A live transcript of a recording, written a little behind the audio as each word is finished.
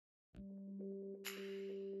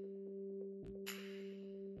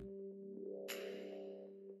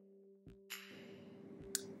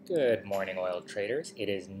Good morning, oil traders. It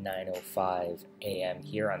is 9:05 a.m.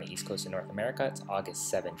 here on the East Coast of North America. It's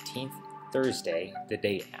August 17th, Thursday, the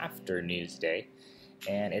day after Newsday,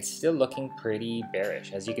 and it's still looking pretty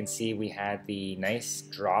bearish. As you can see, we had the nice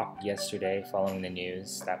drop yesterday following the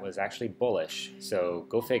news. That was actually bullish, so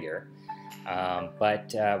go figure.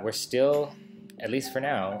 But we're still, at least for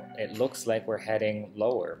now, it looks like we're heading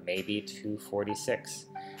lower, maybe to 46.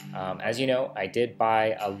 As you know, I did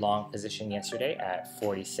buy a long position yesterday at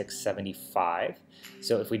 46.75.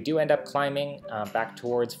 So if we do end up climbing back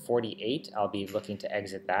towards 48, I'll be looking to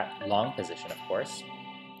exit that long position, of course,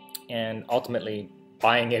 and ultimately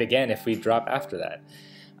buying it again if we drop after that.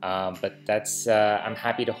 But that's I'm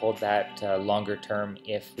happy to hold that longer term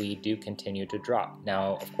if we do continue to drop.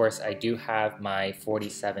 Now, of course, I do have my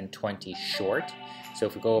 47.20 short. So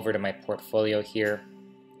if we go over to my portfolio here,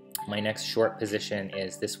 my next short position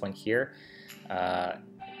is this one here.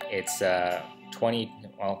 It's 20,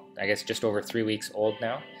 well, I guess just over 3 weeks old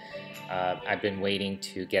now. I've been waiting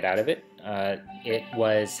to get out of it. It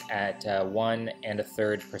was at 1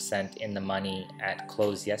 1/3% in the money at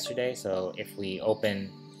close yesterday. So if we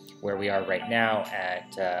open where we are right now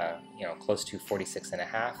at close to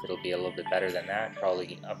 46.5, it'll be a little bit better than that,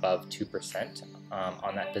 probably above 2%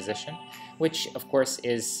 on that position, which of course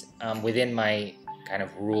is within my kind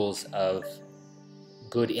of rules of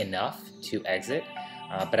good enough to exit,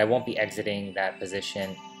 but I won't be exiting that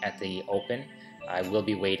position at the open. I will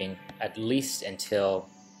be waiting at least until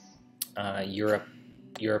Europe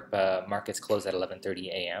markets close at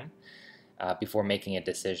 11:30 a.m. Before making a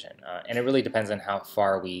decision, and it really depends on how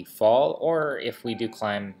far we fall, or if we do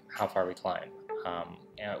climb, how far we climb.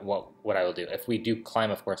 And what I will do. If we do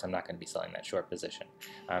climb, of course, I'm not going to be selling that short position.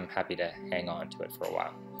 I'm happy to hang on to it for a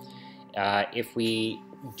while. If we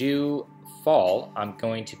do fall, I'm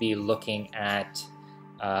going to be looking at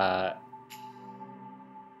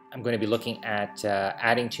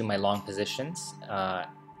adding to my long positions.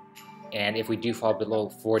 And if we do fall below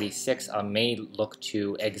 46, I may look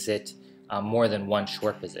to exit more than one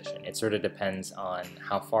short position. It sort of depends on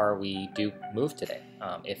how far we do move today,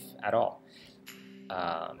 if at all.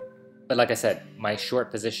 But like I said, my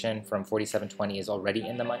short position from 47.20 is already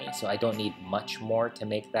in the money, so I don't need much more to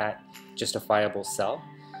make that justifiable sell,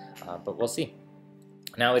 but we'll see.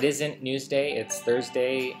 Now, it isn't Newsday, it's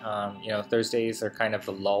Thursday. Thursdays are kind of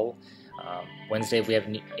the lull. Wednesday we have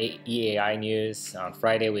EAI news. On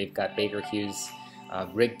Friday we've got Baker Hughes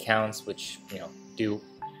rig counts, which do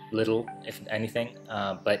little, if anything,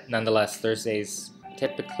 but nonetheless, Thursdays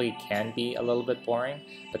typically can be a little bit boring,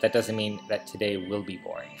 but that doesn't mean that today will be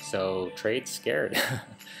boring. So trade scared.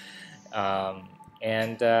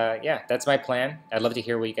 Yeah, that's my plan. I'd love to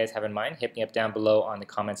hear what you guys have in mind. Hit me up down below on the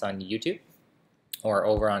comments on YouTube or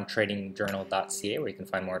over on TradingJournal.ca, where you can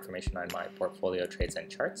find more information on my portfolio trades and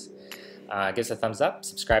charts. Give us a thumbs up,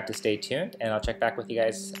 subscribe to stay tuned, and I'll check back with you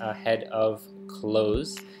guys ahead of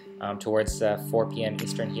close towards 4 p.m.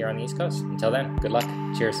 Eastern here on the East Coast. Until then, good luck.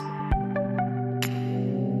 Cheers.